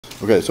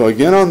Okay, so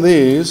again on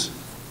these,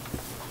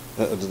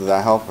 did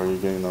that help? Are you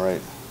getting the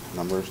right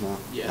numbers now?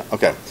 Yeah.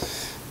 Okay.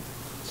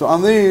 So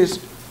on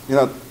these,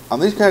 on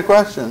these kind of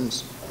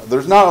questions,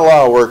 there's not a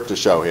lot of work to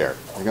show here.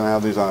 You're going to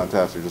have these on a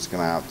test. You're just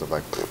going to have to,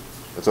 like,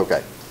 it's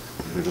okay.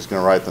 You're just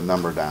going to write the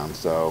number down.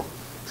 So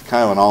it's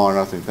kind of an all or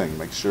nothing thing.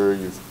 Make sure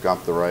you've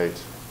got the right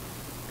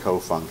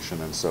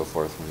co-function and so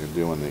forth when you're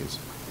doing these.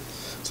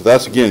 So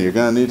that's, again, you're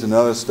going to need to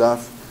know this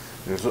stuff.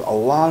 There's a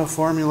lot of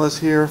formulas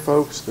here,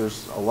 folks.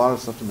 There's a lot of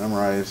stuff to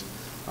memorize.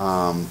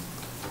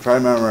 Try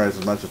to memorize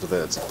as much of it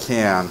as you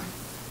can,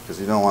 because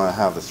you don't want to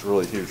have this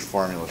really huge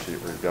formula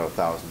sheet where you've got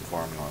 1,000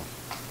 formulas.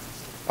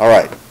 All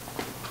right.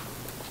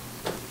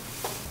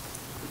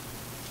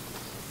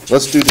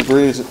 Let's do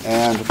degrees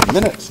and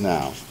minutes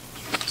now.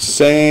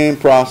 Same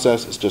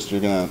process, it's just you're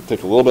going to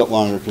take a little bit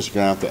longer because you're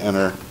going to have to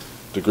enter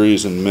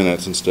degrees and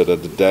minutes instead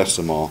of the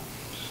decimal.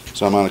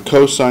 So I'm on a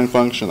cosine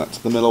function, that's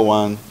the middle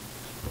one.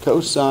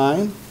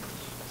 Cosine,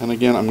 and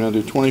again I'm going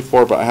to do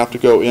 24, but I have to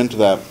go into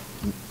that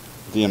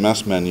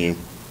DMS menu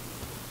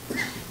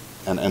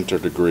and enter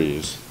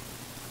degrees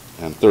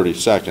and 30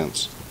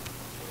 seconds.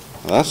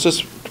 Now that's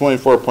just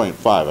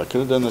 24.5. I could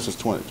have done this as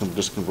 20,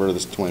 just converted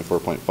this to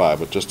 24.5,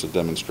 but just to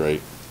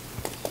demonstrate,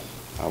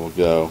 I will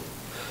go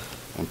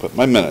and put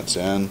my minutes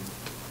in.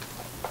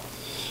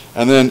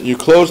 And then you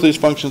close these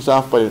functions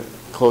off by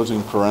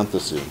closing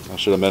parentheses. I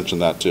should have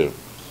mentioned that too.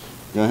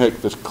 You're going to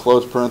hit this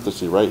close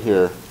parenthesis right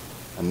here,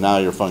 and now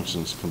your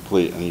function is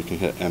complete, and you can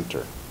hit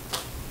enter.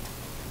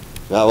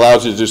 That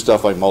allows you to do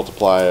stuff like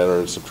multiply it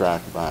or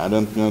subtract it. I'm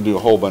going to do a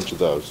whole bunch of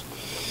those.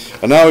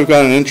 And now we've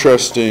got an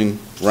interesting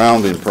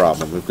rounding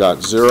problem. We've got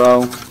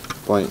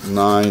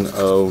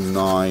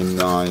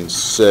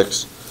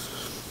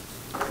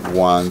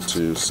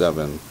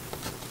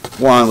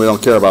 0.909961271. We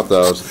don't care about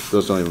those.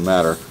 Those don't even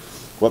matter.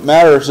 What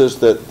matters is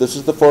that this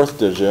is the fourth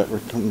digit.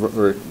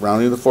 We're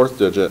rounding the fourth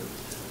digit.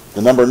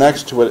 The number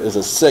next to it is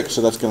a 6,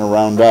 so that's going to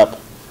round up.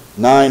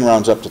 9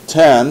 rounds up to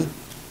 10.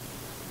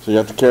 So you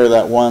have to carry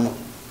that 1.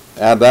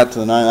 Add that to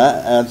the 9,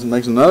 that adds and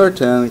makes another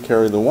 10 and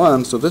carry the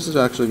 1. So this is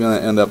actually going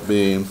to end up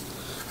being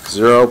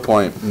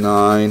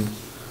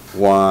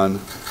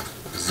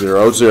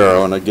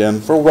 0.9100. And again,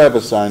 for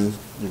WebAssign,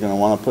 you're going to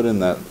want to put in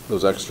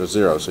those extra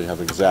zeros so you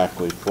have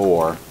exactly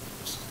 4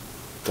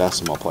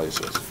 decimal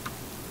places.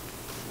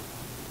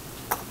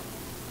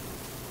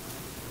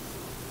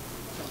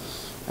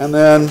 And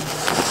then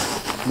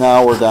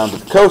now we're down to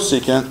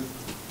cosecant.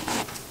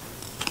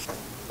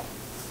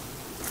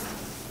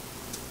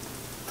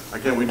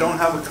 Again, we don't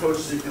have a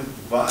cosecant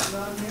button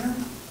on here,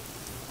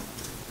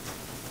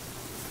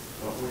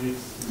 but we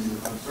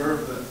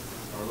observe that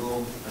our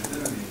little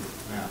identity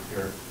map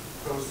here,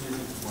 cosecant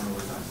is 1 over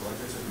time. So like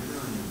I said, you're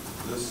going to use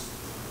this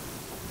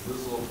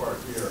little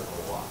part here a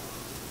lot.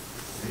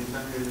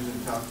 Anytime you're using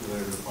a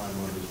calculator to find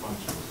one of these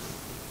functions,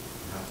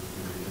 you have to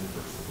do the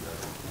inverse of that.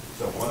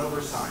 So 1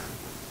 over sine.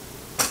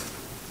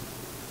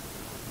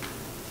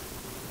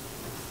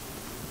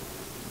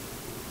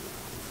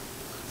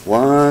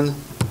 One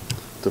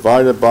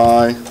divided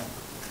by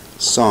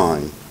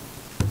sine.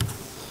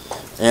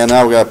 And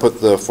now we've got to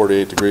put the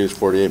 48 degrees,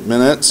 48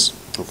 minutes,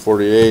 so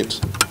 48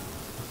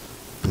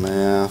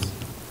 math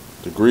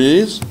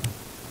degrees,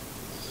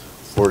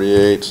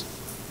 48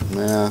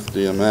 math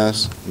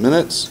DMS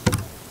minutes,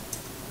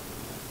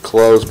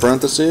 close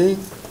parenthesis,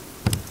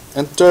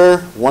 enter,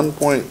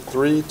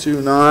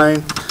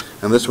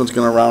 1.329, and this one's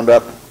going to round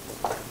up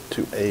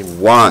to a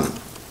 1.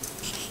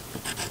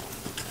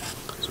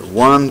 So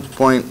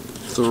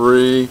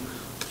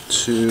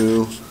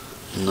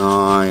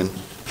 1.329.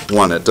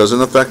 It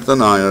doesn't affect the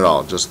 9 at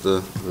all. Just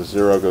the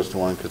 0 goes to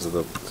 1 because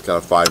it's got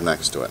a 5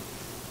 next to it.